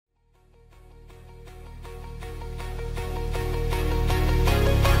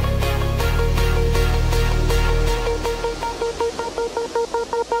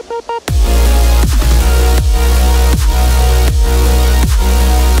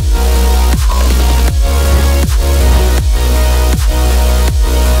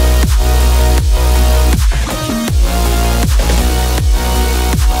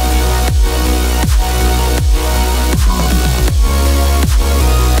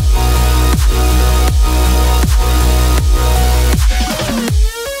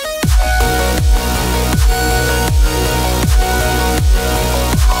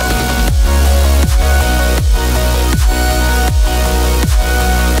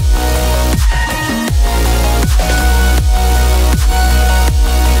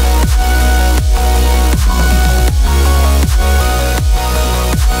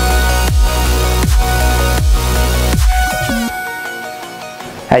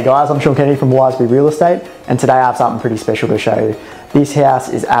Hey guys, I'm Sean Kennedy from Wisely Real Estate, and today I have something pretty special to show you. This house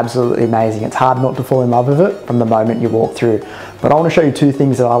is absolutely amazing. It's hard not to fall in love with it from the moment you walk through. But I want to show you two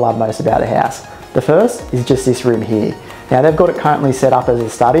things that I love most about the house. The first is just this room here. Now they've got it currently set up as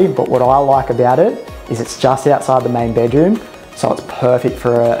a study, but what I like about it is it's just outside the main bedroom, so it's perfect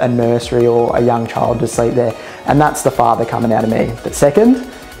for a nursery or a young child to sleep there. And that's the father coming out of me. But second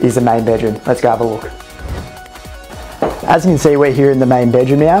is the main bedroom. Let's go have a look. As you can see, we're here in the main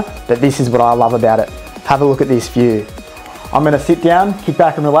bedroom now, but this is what I love about it. Have a look at this view. I'm gonna sit down, kick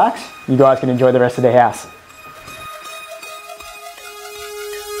back and relax. You guys can enjoy the rest of the house.